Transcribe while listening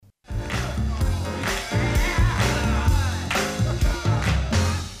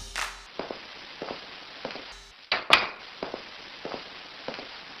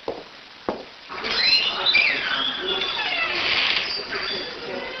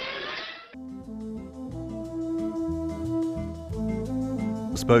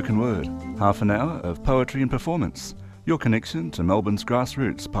Spoken Word, half an hour of poetry and performance, your connection to Melbourne's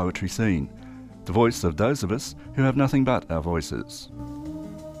grassroots poetry scene, the voice of those of us who have nothing but our voices.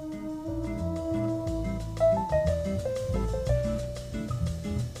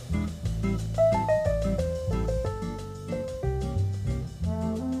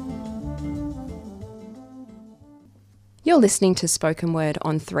 You're listening to Spoken Word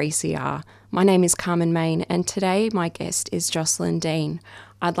on 3CR. My name is Carmen Main, and today my guest is Jocelyn Dean.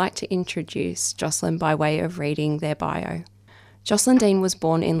 I'd like to introduce Jocelyn by way of reading their bio. Jocelyn Dean was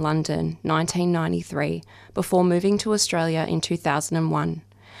born in London, 1993, before moving to Australia in 2001.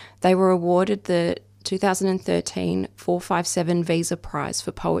 They were awarded the 2013 457 Visa Prize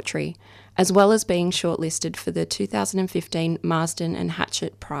for Poetry, as well as being shortlisted for the 2015 Marsden and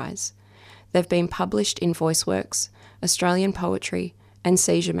Hatchett Prize. They've been published in VoiceWorks, Australian Poetry, and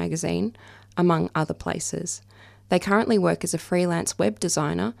Seizure magazine, among other places. They currently work as a freelance web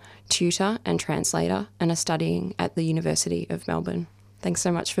designer, tutor and translator, and are studying at the University of Melbourne. Thanks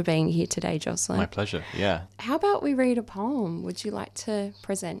so much for being here today, Jocelyn. My pleasure, yeah. How about we read a poem? Would you like to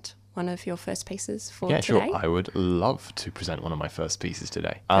present one of your first pieces for today? Yeah, sure. I would love to present one of my first pieces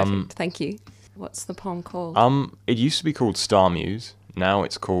today. Perfect. Thank you. What's the poem called? It used to be called Star Muse. Now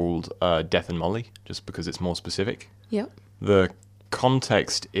it's called Death and Molly, just because it's more specific. Yep. The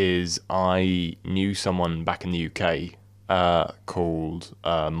context is I knew someone back in the UK called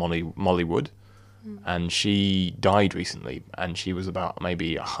Molly Wood, and she died recently, and she was about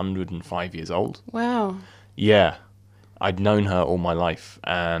maybe 105 years old. Wow. Yeah. I'd known her all my life,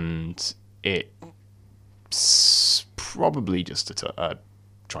 and it's probably just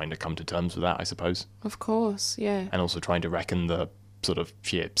trying to come to terms with that, I suppose. Of course, yeah. And also trying to reckon the sort of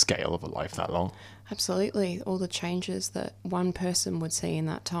sheer scale of a life that long. Absolutely. All the changes that one person would see in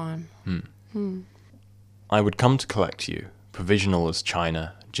that time. I would come to collect you, provisional as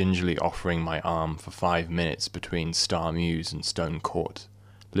China, gingerly offering my arm for 5 minutes between Star Muse and Stone Court,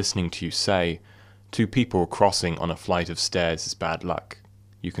 listening to you say, 2 people crossing on a flight of stairs is bad luck.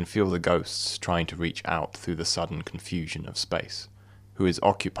 You can feel the ghosts trying to reach out through the sudden confusion of space. Who is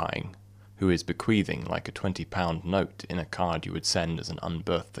occupying? Who is bequeathing like a £20 note in a card you would send as an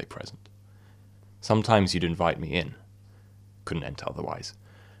unbirthday present? Sometimes you'd invite me in. Couldn't enter otherwise.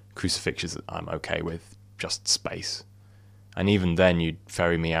 Crucifixes I'm okay with, just space. And even then you'd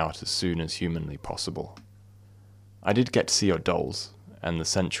ferry me out as soon as humanly possible. I did get to see your dolls, and the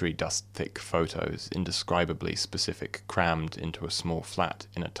century dust-thick photos, indescribably specific, crammed into a small flat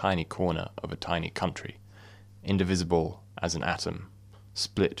in a tiny corner of a tiny country, indivisible as an atom,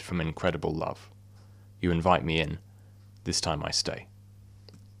 split from incredible love. You invite me in. This time I stay.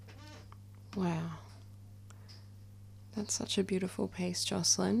 Wow. That's such a beautiful piece,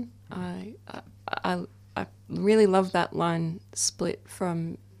 Jocelyn. I really love that line, split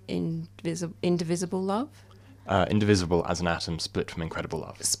from indivisible love. Indivisible as an atom, split from incredible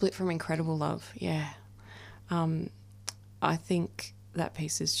love. Split from incredible love, yeah. I think that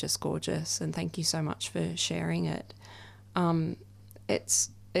piece is just gorgeous, and thank you so much for sharing it.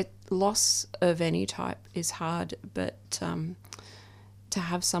 Loss of any type is hard, but to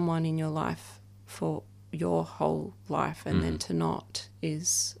have someone in your life for your whole life and then to not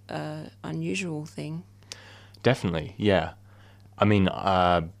is an unusual thing. Definitely, yeah. I mean,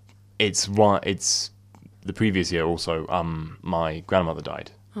 it's the previous year also, my grandmother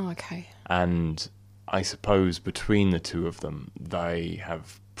died. Oh, okay. And I suppose between the two of them, they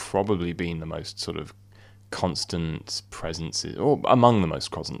have probably been the most sort of constant presences, or among the most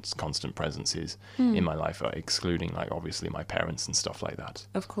constant presences in my life, excluding, like, obviously my parents and stuff like that.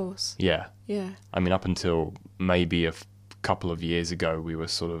 Of course. Yeah. Yeah. I mean, up until maybe a couple of years ago,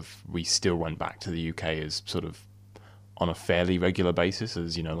 we still went back to the UK as sort of on a fairly regular basis,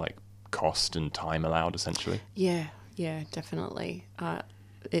 as, you know, like cost and time allowed, essentially. Yeah, definitely.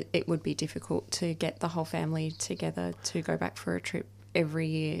 It would be difficult to get the whole family together to go back for a trip every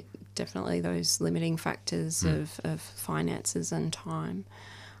year. Definitely those limiting factors of finances and time.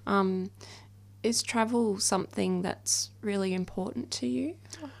 Is travel something that's really important to you?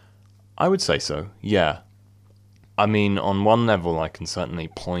 I would say so, yeah. I mean, on one level, I can certainly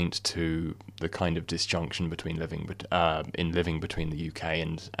point to the kind of disjunction between living between the UK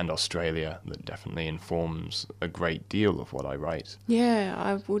and Australia that definitely informs a great deal of what I write. Yeah,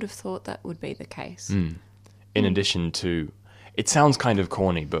 I would have thought that would be the case. In addition to, it sounds kind of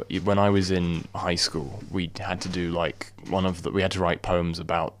corny, but when I was in high school, we had to do we had to write poems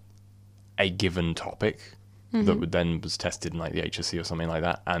about a given topic that then was tested in like the HSC or something like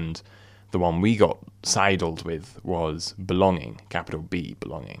that, and the one we got sidled with was belonging, capital B,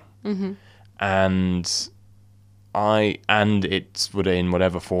 belonging. And and it would, in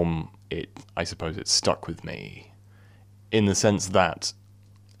whatever form I suppose it stuck with me, in the sense that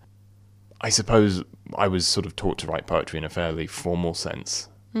I suppose I was sort of taught to write poetry in a fairly formal sense,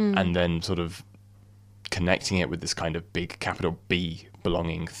 and then sort of connecting it with this kind of big capital B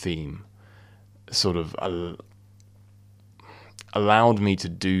belonging theme sort of allowed me to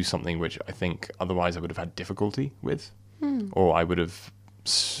do something which I think otherwise I would have had difficulty with, or I would have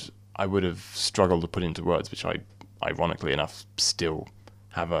struggled to put into words, which I, ironically enough, still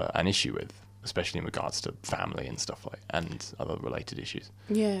have an issue with, especially in regards to family and stuff and other related issues.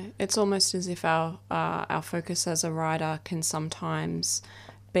 Yeah, it's almost as if our focus as a writer can sometimes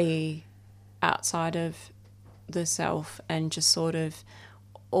be outside of the self and just sort of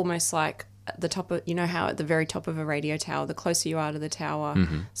almost like at the top of, you know how at the very top of a radio tower, the closer you are to the tower,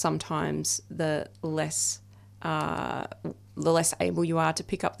 sometimes the less able you are to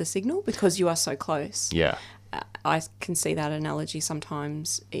pick up the signal because you are so close. Yeah. I can see that analogy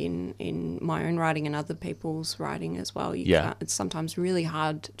sometimes in my own writing and other people's writing as well. It's sometimes really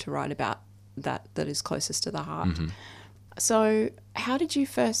hard to write about that is closest to the heart. So how did you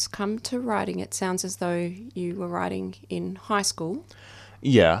first come to writing? It sounds as though you were writing in high school.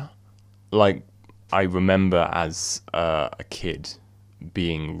 Yeah. Like, I remember as a kid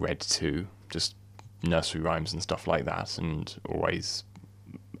being read to, just nursery rhymes and stuff like that, and always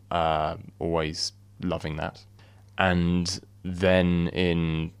loving that. And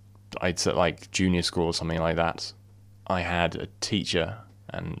then I'd say like junior school or something like that, I had a teacher,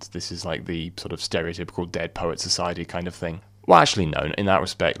 and this is like the sort of stereotypical Dead Poet Society kind of thing. Well, actually, no, in that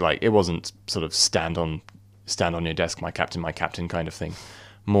respect, like, it wasn't sort of stand on your desk, my captain kind of thing.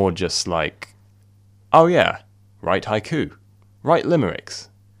 More just like, oh yeah, write haiku, write limericks,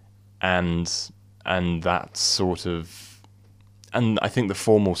 and that sort of, and I think the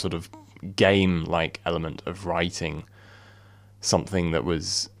formal sort of game-like element of writing something that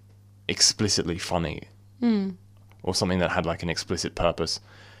was explicitly funny, or something that had like an explicit purpose.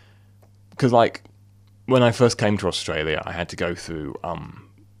 Because like when I first came to Australia, I had to go through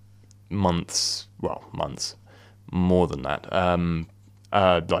months, more than that,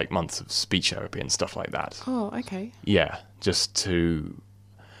 like months of speech therapy and stuff like that. Oh, okay. Yeah,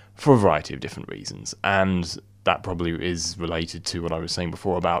 for a variety of different reasons. And that probably is related to what I was saying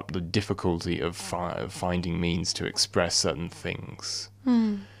before about the difficulty of finding means to express certain things,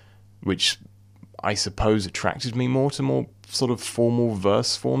 which I suppose attracted me more to more sort of formal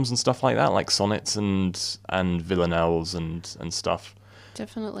verse forms and stuff like that, like sonnets and villanelles and stuff.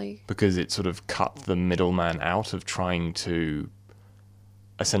 Definitely. Because it sort of cut the middleman out of trying to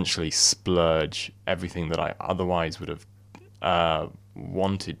essentially splurge everything that I otherwise would have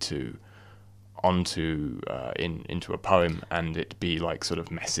wanted to onto into a poem, and it be like sort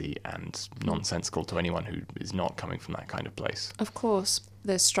of messy and nonsensical to anyone who is not coming from that kind of place. Of course,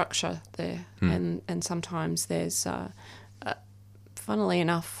 there's structure there, and sometimes there's, funnily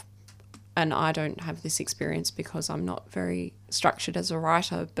enough, and I don't have this experience because I'm not very structured as a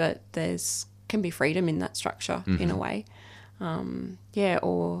writer, but can be freedom in that structure in a way,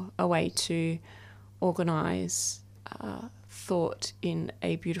 or a way to organise thought in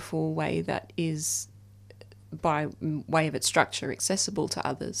a beautiful way that is, by way of its structure, accessible to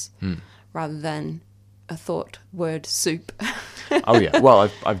others, rather than a thought word soup. Oh yeah,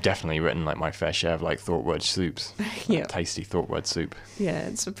 well I've definitely written like my fair share of like thought word soups. Yeah, tasty thought word soup. Yeah,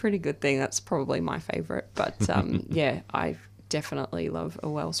 it's a pretty good thing. That's probably my favourite. But yeah, I definitely love a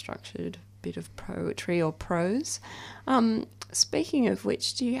well-structured bit of poetry or prose. Speaking of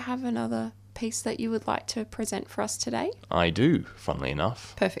which, do you have another piece that you would like to present for us today? I do, funnily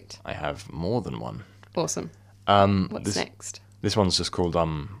enough. Perfect. I have more than one. Awesome. What's next? This one's just called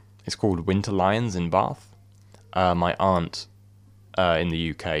it's called Winter Lions in Bath. My aunt in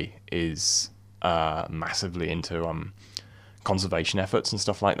the UK is massively into conservation efforts and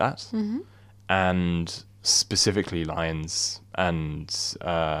stuff like that, and specifically lions and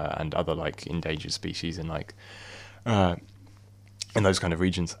other like endangered species in like in those kind of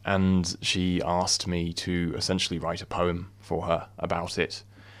regions. And she asked me to essentially write a poem for her about it,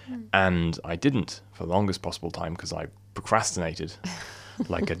 and I didn't for the longest possible time because I procrastinated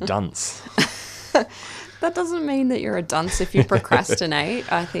like a dunce. That doesn't mean that you're a dunce if you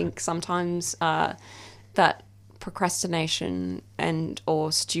procrastinate. I think sometimes that procrastination and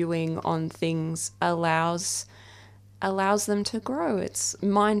or stewing on things allows them to grow. It's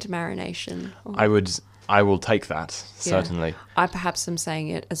mind marination. I will take that, certainly. Yeah. I perhaps am saying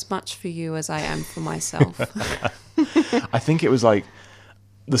it as much for you as I am for myself. I think it was like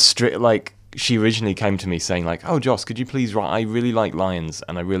she originally came to me saying like, "Oh, Joss, could you please write? I really like lions,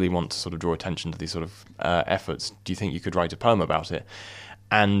 and I really want to sort of draw attention to these sort of efforts. Do you think you could write a poem about it?"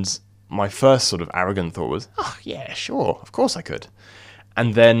 And my first sort of arrogant thought was, "Oh, yeah, sure, of course I could."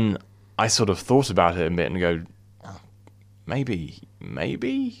 And then I sort of thought about it a bit and go, oh, maybe,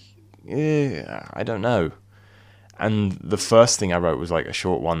 I don't know. And the first thing I wrote was like a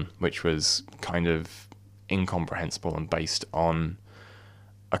short one, which was kind of incomprehensible and based on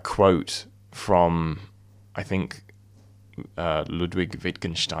a quote from, I think, Ludwig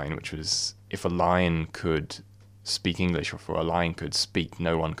Wittgenstein, which was, if a lion could speak English, or if a lion could speak,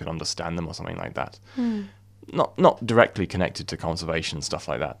 no one could understand them, or something like that. Not directly connected to conservation, stuff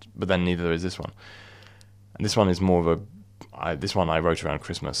like that, but then neither is this one. And this one is more of this one I wrote around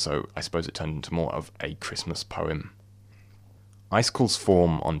Christmas, so I suppose it turned into more of a Christmas poem. Icicles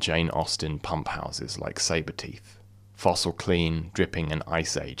form on Jane Austen pump houses like saber teeth, fossil clean, dripping and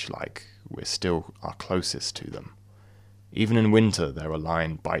ice age like we're still our closest to them. Even in winter there are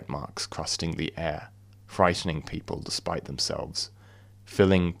lion bite marks crusting the air, frightening people despite themselves,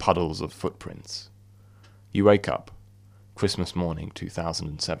 filling puddles of footprints. You wake up, Christmas morning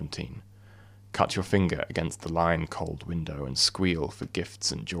 2017, cut your finger against the lion-cold window and squeal for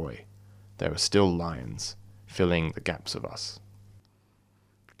gifts and joy. There are still lions, filling the gaps of us.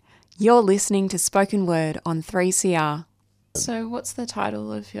 You're listening to Spoken Word on 3CR. So what's the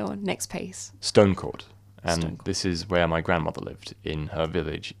title of your next piece? Stone Court. And this is where my grandmother lived, in her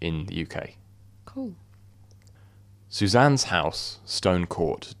village in the UK. Cool. Suzanne's house, Stone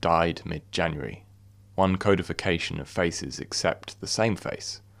Court, died mid-January. One codification of faces except the same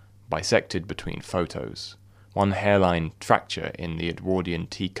face, bisected between photos. One hairline fracture in the Edwardian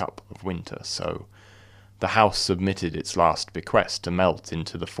teacup of winter, so the house submitted its last bequest to melt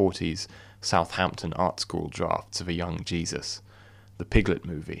into the 40s Southampton Art School drafts of A Young Jesus, the Piglet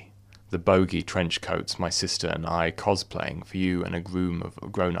movie, the bogey trench coats my sister and I cosplaying for you and a groom of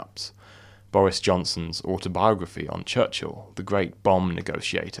grown-ups, Boris Johnson's autobiography on Churchill, the great bomb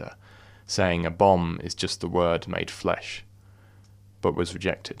negotiator, saying a bomb is just the word made flesh, but was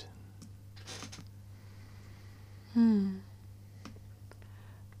rejected.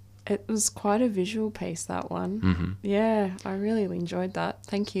 It was quite a visual piece, that one. Mm-hmm. Yeah, I really enjoyed that.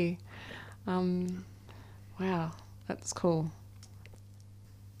 Thank you. Wow, that's cool.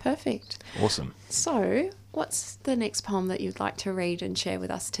 Perfect. Awesome. So, what's the next poem that you'd like to read and share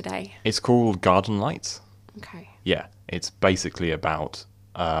with us today? It's called Garden Lights. Okay. Yeah, it's basically about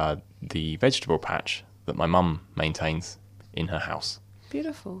the vegetable patch that my mum maintains in her house.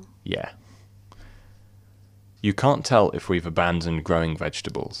 Beautiful. Yeah. You can't tell if we've abandoned growing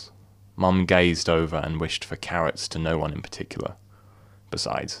vegetables. Mum gazed over and wished for carrots to no one in particular.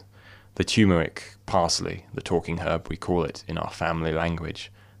 Besides, the turmeric, parsley, the talking herb we call it in our family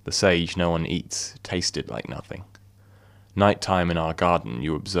language, the sage no one eats, tasted like nothing. Night-time in our garden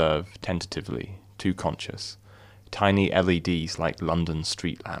you observe, tentatively, too conscious, tiny LEDs like London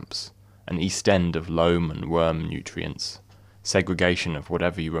street lamps, an East End of loam and worm nutrients, segregation of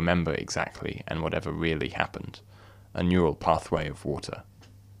whatever you remember exactly and whatever really happened, a neural pathway of water.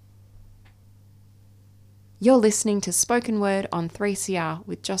 You're listening to Spoken Word on 3CR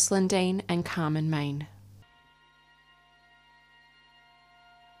with Jocelyn Dean and Carmen Main.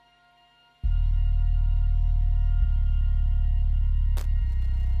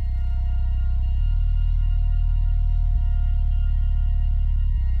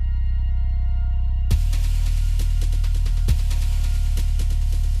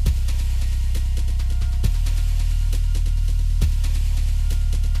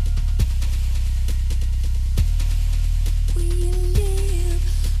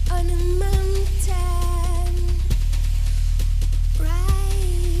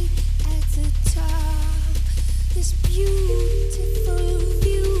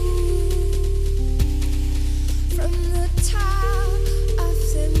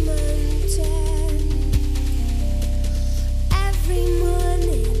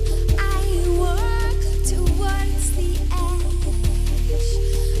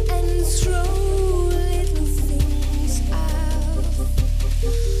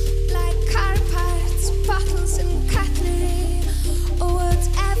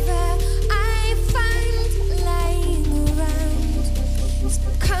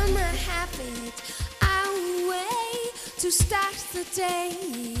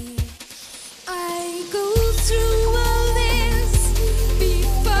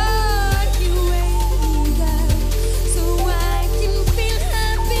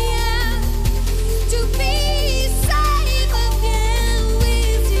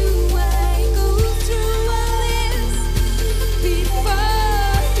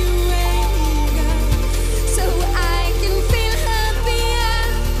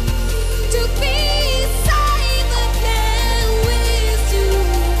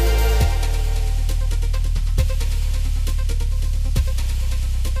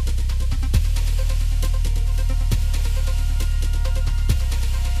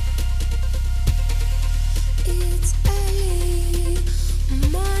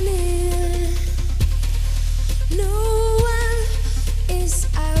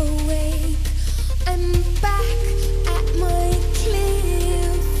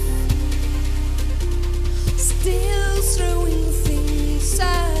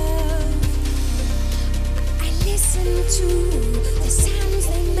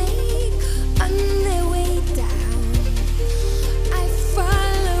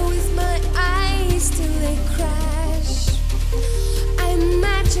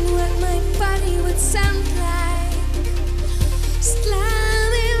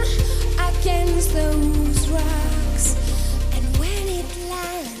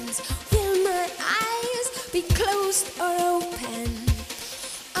 be closed or open.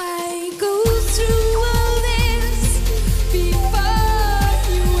 I go through all this before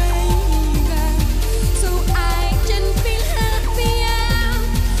you wake up, so I can feel happier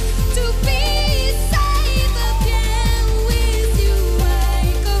to be safe again with you.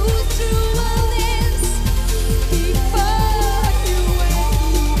 I go through all this before you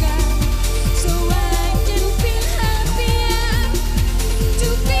wake up, so I can feel happier to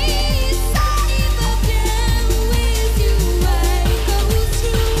be safe again with you. I go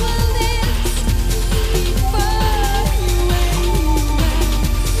through all this before you wake up,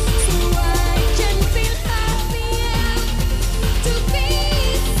 so I can feel happier to be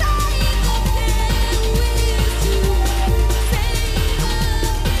safe again with you.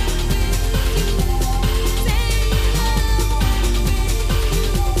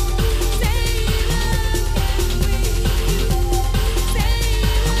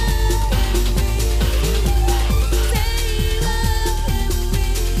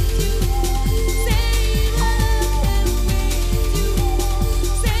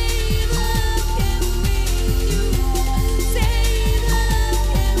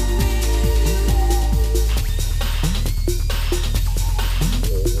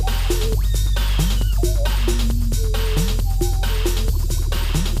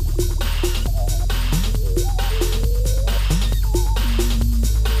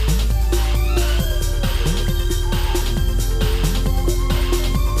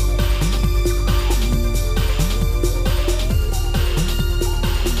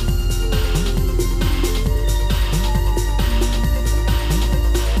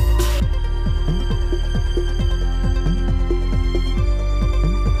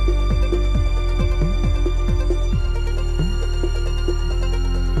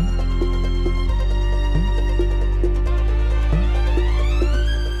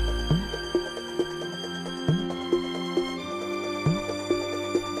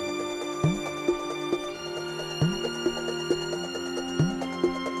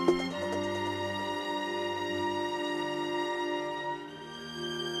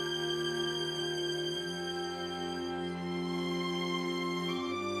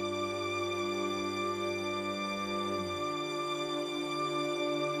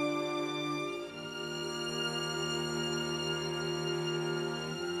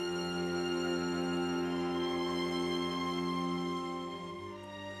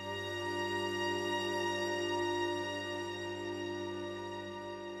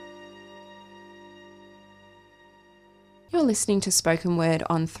 You're listening to Spoken Word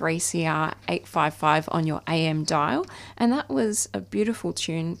on 3CR 855 on your AM dial, and that was a beautiful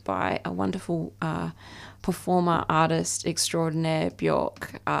tune by a wonderful performer, artist extraordinaire,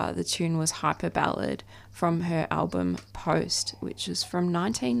 Björk. The tune was Hyper Ballad from her album Post, which is from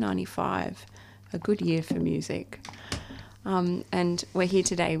 1995, a good year for music. And we're here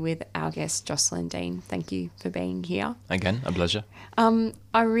today with our guest, Jocelyn Dean. Thank you for being here. Again, a pleasure.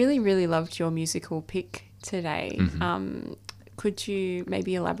 I really, really loved your musical pick today. Mm-hmm. Could you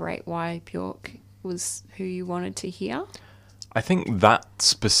maybe elaborate why Björk was who you wanted to hear? I think that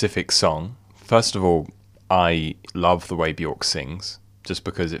specific song, first of all, I love the way Björk sings, just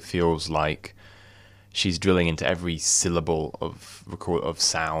because it feels like she's drilling into every syllable of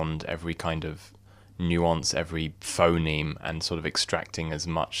sound, every kind of nuance, every phoneme, and sort of extracting as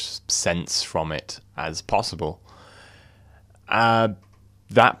much sense from it as possible.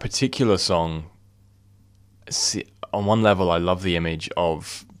 That particular song, on one level, I love the image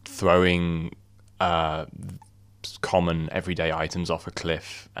of throwing common everyday items off a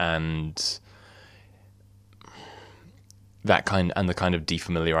cliff, and the kind of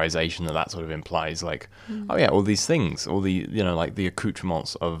defamiliarization that sort of implies, like, oh yeah, all these things, all the, like the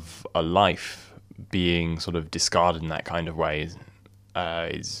accoutrements of a life being sort of discarded in that kind of way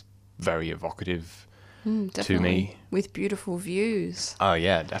is very evocative to me. With beautiful views. Oh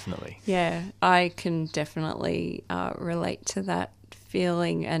yeah, definitely. Yeah, I can definitely relate to that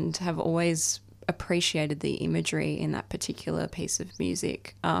feeling and have always appreciated the imagery in that particular piece of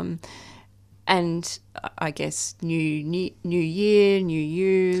music. And I guess new year, new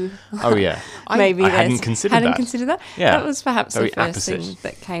you. Oh yeah, Maybe I hadn't considered that. Yeah, that was perhaps very the first opposite thing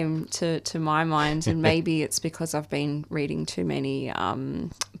that came to my mind, and maybe it's because I've been reading too many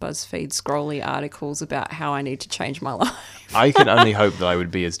BuzzFeed scrolly articles about how I need to change my life. I can only hope that I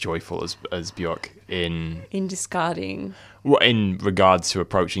would be as joyful as Björk in discarding. Well, in regards to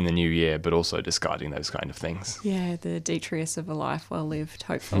approaching the new year, but also discarding those kind of things. Yeah, the detritus of a life well lived,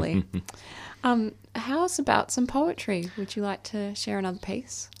 hopefully. How's about some poetry? Would you like to share another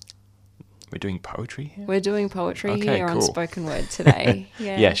piece? We're doing poetry here? We're doing poetry Okay, here on cool. Spoken Word today.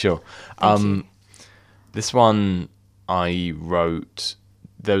 Yeah, Yeah, sure. Thank you. This one I wrote.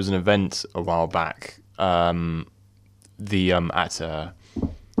 There was an event a while back. At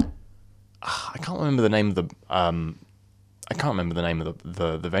I can't remember the name of the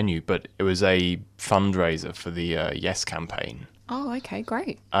the venue, but it was a fundraiser for the Yes campaign. Oh, okay,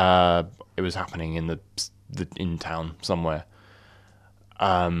 great. It was happening in the in town somewhere,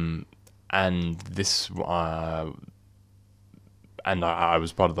 and this and I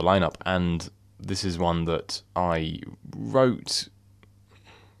was part of the lineup, and this is one that I wrote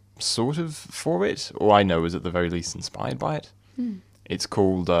sort of for it, or I know was at the very least inspired by it. It's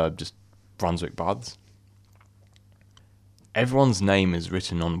called just Brunswick Baths. Everyone's name is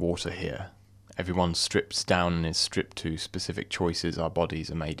written on water here. Everyone strips down and is stripped to specific choices our bodies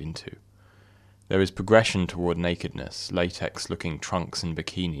are made into. There is progression toward nakedness, latex-looking trunks and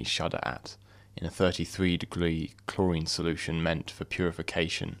bikinis shudder at, in a 33-degree chlorine solution meant for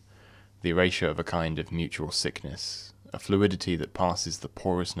purification, the erasure of a kind of mutual sickness, a fluidity that passes the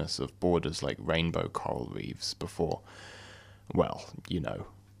porousness of borders like rainbow coral reefs before, well, you know,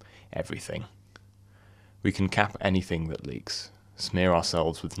 everything. We can cap anything that leaks, smear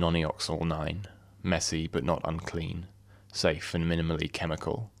ourselves with nonioxol 9, messy but not unclean, safe and minimally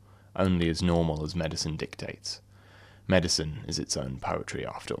chemical, only as normal as medicine dictates. Medicine is its own poetry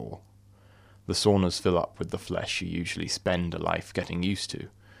after all. The saunas fill up with the flesh you usually spend a life getting used to,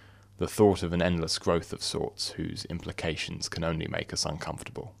 the thought of an endless growth of sorts whose implications can only make us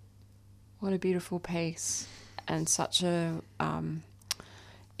uncomfortable. What a beautiful piece, and such a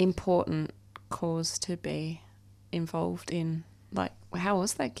important cause to be involved in. Like, how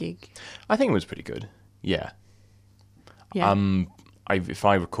was that gig? I think it was pretty good. Yeah. Yeah. If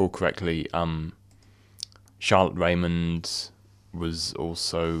I recall correctly, Charlotte Raymond was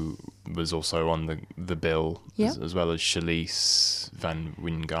also on the bill, Yep. as well as Shalise Van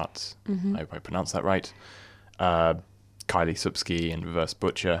Wingart. I hope I pronounced that right. Kylie Supski and Reverse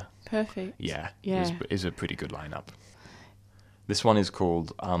Butcher. Perfect. Yeah, Yeah. It was a pretty good lineup. This one is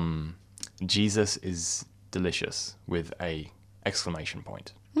called Jesus is Delicious with a exclamation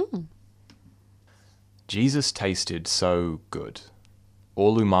point. Jesus tasted so good.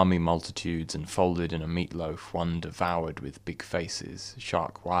 All umami multitudes enfolded in a meatloaf, one devoured with big faces,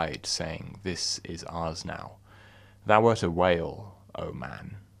 shark-wide, saying, "This is ours now. Thou wert a whale, O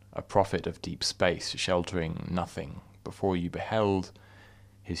man, a prophet of deep space, sheltering nothing, before you beheld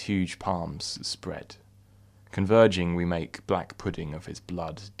his huge palms spread. Converging, we make black pudding of his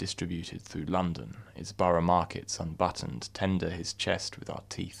blood, distributed through London, its borough markets unbuttoned, tender his chest with our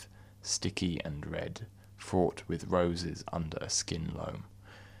teeth, sticky and red, fraught with roses under a skin loam.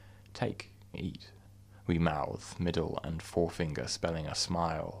 Take, eat. We mouth, middle and forefinger spelling a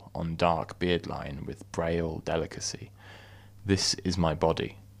smile, on dark beard line with braille delicacy. This is my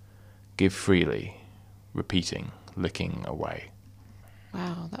body. Give freely, repeating, licking away."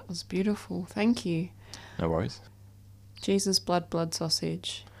 Wow, that was beautiful. Thank you. No worries. Jesus blood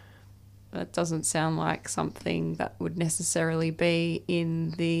sausage. That doesn't sound like something that would necessarily be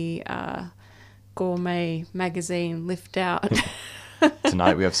in the gourmet magazine Lift Out.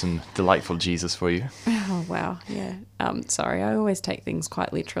 Tonight we have some delightful Jesus for you. Oh, wow. Yeah. Sorry, I always take things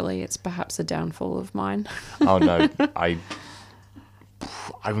quite literally. It's perhaps a downfall of mine. Oh no, I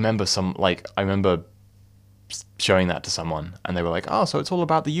remember I remember showing that to someone and they were like, "Oh, so it's all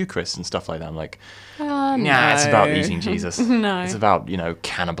about the Eucharist and stuff like that." I'm like, No. "Nah, it's about eating Jesus. No. It's about,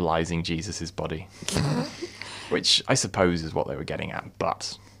 cannibalizing Jesus's body." Which I suppose is what they were getting at,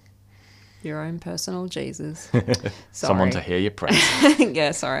 but Your own personal Jesus. someone to Sorry. hear your prayers.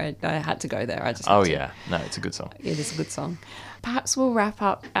 Yeah, sorry. I had to go there. I just had Oh to. yeah, no, it's a good song. It is a good song. Perhaps we'll wrap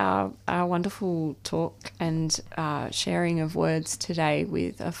up our wonderful talk and sharing of words today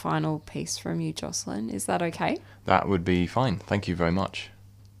with a final piece from you, Jocelyn. Is that okay? That would be fine. Thank you very much.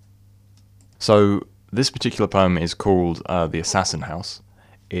 So this particular poem is called The Assassin House.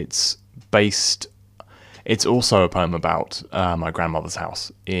 It's also a poem about my grandmother's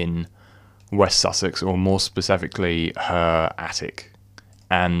house in West Sussex, or more specifically her attic,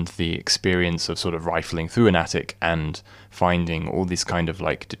 and the experience of sort of rifling through an attic and finding all these kind of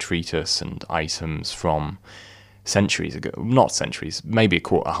like detritus and items from centuries ago, not centuries, maybe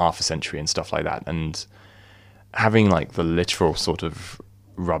half a century and stuff like that, and having like the literal sort of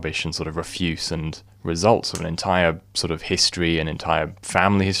rubbish and sort of refuse and results of an entire sort of history, an entire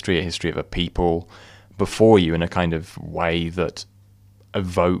family history, a history of a people before you in a kind of way that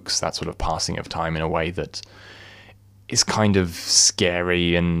evokes that sort of passing of time in a way that is kind of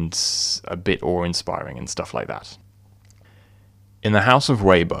scary and a bit awe-inspiring and stuff like that. In the house of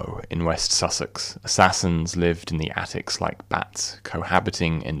Weibo in West Sussex, assassins lived in the attics like bats,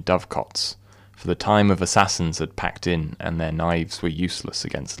 cohabiting in dovecots, for the time of assassins had packed in and their knives were useless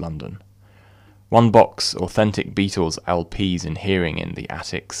against London. One box, authentic Beatles LPs in hearing in the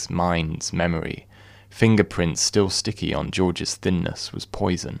attic's mind's memory, fingerprints still sticky on George's thinness, was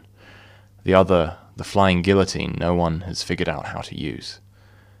poison. The other, the flying guillotine, no one has figured out how to use.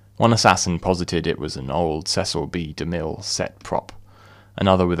 One assassin posited it was an old Cecil B. DeMille set prop.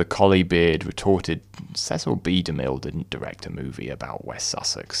 Another with a collie beard retorted, Cecil B. DeMille didn't direct a movie about West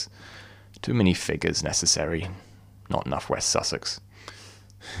Sussex. Too many figures necessary. Not enough West Sussex.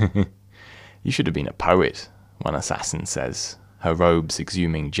 You should have been a poet, one assassin says, her robes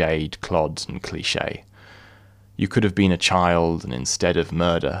exhuming jade, clods, and cliché. You could have been a child, and instead of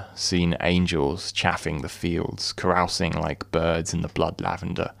murder, seen angels chaffing the fields, carousing like birds in the blood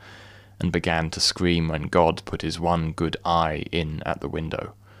lavender, and began to scream when God put his one good eye in at the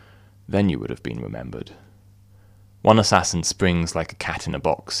window. Then you would have been remembered. One assassin springs like a cat in a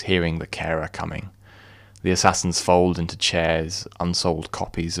box, hearing the carer coming. The assassins fold into chairs unsold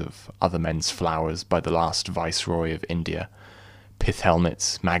copies of Other Men's Flowers by the last Viceroy of India, pith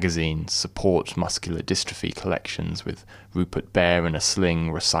helmets, magazines, support muscular dystrophy collections with Rupert Bear in a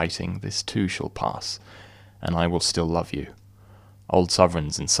sling reciting, "This too shall pass, and I will still love you." Old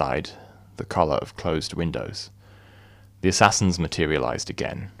sovereigns inside, the colour of closed windows. The assassins materialized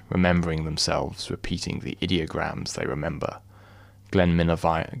again, remembering themselves, repeating the ideograms they remember. Glenn Miller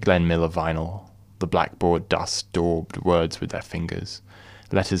vinyl, the blackboard dust daubed words with their fingers,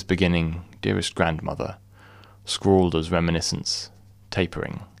 letters beginning, "Dearest grandmother," scrawled as reminiscence,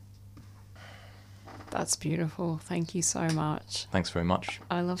 tapering. That's beautiful. Thank you so much. Thanks very much.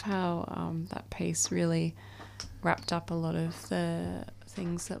 I love how that piece really wrapped up a lot of the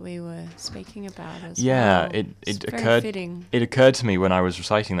things that we were speaking about as Yeah, well. It's it very occurred fitting. it occurred to me when I was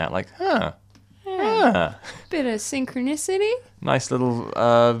reciting that, like, Yeah. Bit of synchronicity. nice little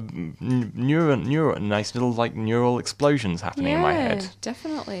nice little like neural explosions happening in my head.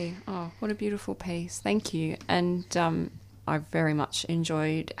 Definitely. Oh, what a beautiful piece. Thank you. And I very much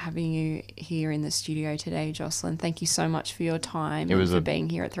enjoyed having you here in the studio today, Jocelyn. Thank you so much for your time and for being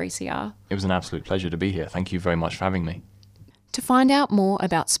here at 3CR. It was an absolute pleasure to be here. Thank you very much for having me. To find out more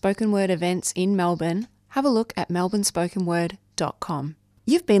about spoken word events in Melbourne, have a look at melbournespokenword.com.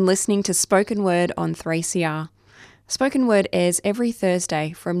 You've been listening to Spoken Word on 3CR. Spoken Word airs every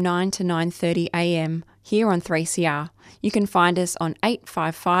Thursday from 9 to 9:30 a.m. here on 3CR. You can find us on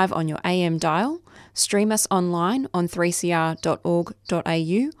 855 on your AM dial, stream us online on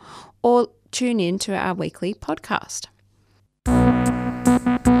 3cr.org.au, or tune in to our weekly podcast.